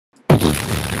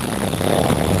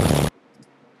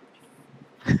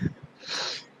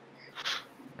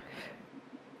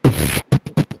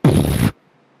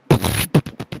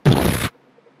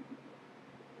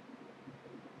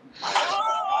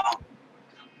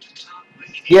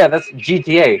Yeah, that's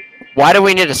GTA. Why do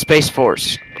we need a Space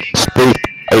Force? Space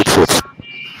Aces.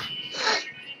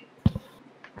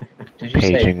 Did you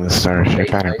say Paging the Starship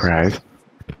Space Enterprise.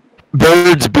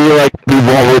 Birds be like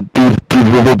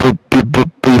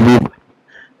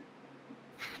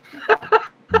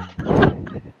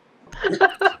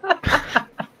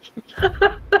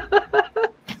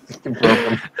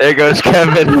There goes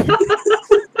Kevin.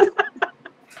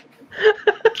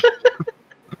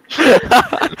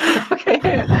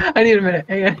 Okay, I need a minute.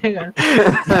 Hang on.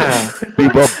 I'm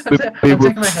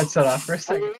taking my headset off for a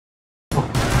second.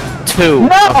 2.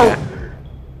 No! Okay.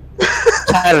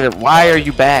 Tyler, why are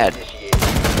you bad?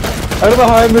 I don't know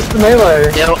how I missed the melee.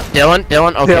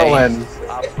 Dylan? Okay. Dylan.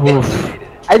 Oof.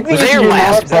 I think Was it's that your your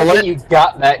last bullet? You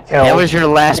got that kill. That was your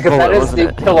last because bullet, that is wasn't the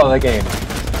it? kill of the game.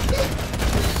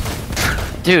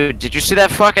 Dude, did you see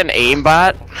that fucking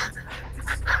aimbot?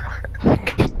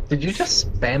 Did you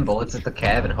just spam bullets at the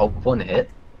cab and hope one hit?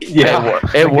 Yeah,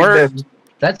 It worked.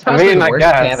 That's possibly mean, the I worst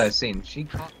guess. cab I've seen. She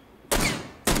caught.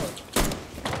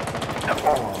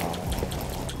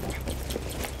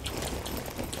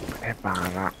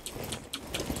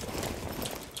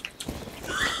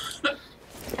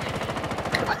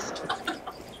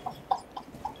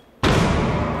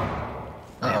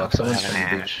 Uh-oh, someone's trying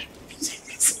to beach.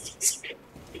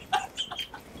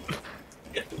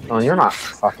 Oh, you're not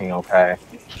fucking okay.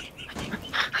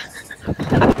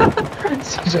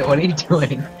 CJ, what are you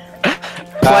doing?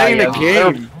 Playing the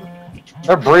yeah, game.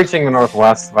 They're breaching the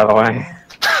northwest, by the way.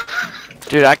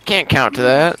 Dude, I can't count to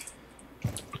that.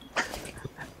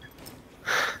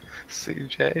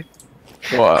 CJ,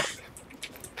 What?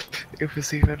 it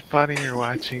was even funnier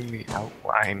watching the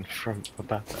outline from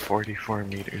about 44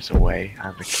 meters away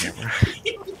on the camera.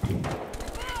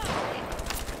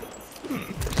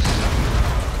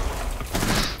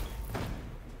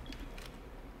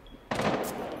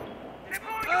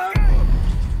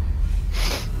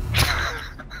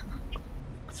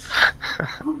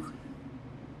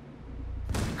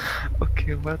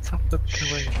 Okay, what's up with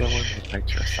killing Dylan to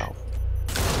protect yourself?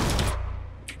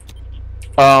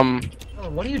 Oh,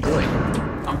 what are you doing?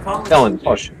 Dylan,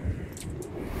 push.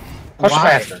 Push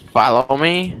Why? faster. Follow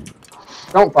me?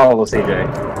 Don't follow the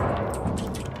CJ.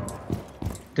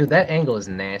 Dude, that angle is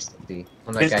nasty.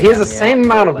 When that guy He has got the me same out.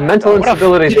 amount of mental What the f-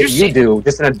 instability did you that see- you do,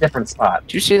 just in a different spot.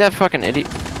 Did you see that fucking idiot?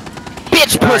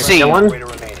 Bitch pussy! Dylan,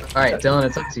 Alright, Dylan,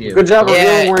 it's up to you. good job Yeah.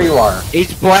 revealing where you are.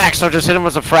 He's black, so just hit him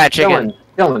with a fried chicken.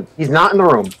 Dylan, he's not in the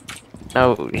room.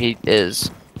 No, he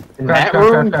is. In Crouch, that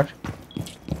crouch, room? crouch, crouch.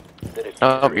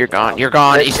 Oh, you're gone. You're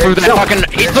gone. He's Hey, through that Dylan. fucking.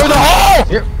 He's through the hole!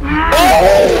 Here.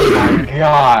 Oh my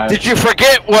god. Did you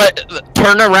forget what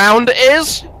turnaround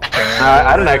is?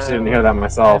 I didn't hear that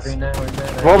myself. Every now and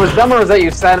then What was dumber is that you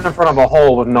sat in front of a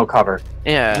hole with no cover.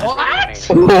 Yeah. What?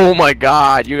 Oh my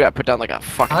god, you got put down like a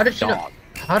fucking How did you know? dog.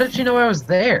 How did you know I was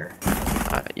there?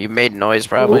 You made noise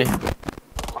probably.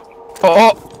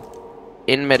 Oh!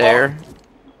 In midair.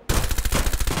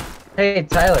 Hey,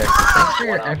 Tyler. Thanks for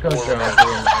your echo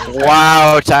drone.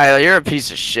 Wow, Tyler, you're a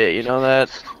piece of shit. You know that?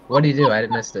 What do you do? I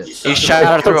missed it. He shot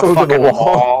out through a Through the fucking wall.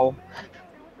 wall.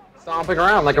 Stomping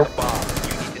around like a.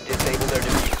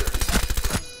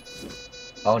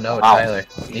 Oh no, Wow. Tyler.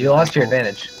 You lost your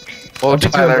advantage. Whoa, Don't be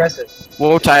too Tyler. aggressive.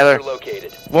 Whoa, Tyler.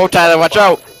 Whoa, Tyler, watch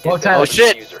out. Whoa, Tyler. Oh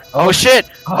shit. Oh shit.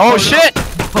 Oh shit.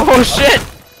 Oh shit.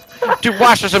 Dude,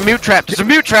 watch, there's a mute trap. There's a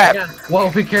mute trap. Whoa,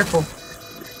 be careful.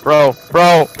 Bro.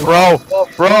 Whoa.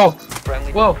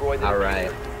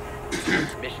 Alright.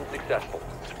 Mission successful.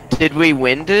 Did we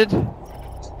win, did?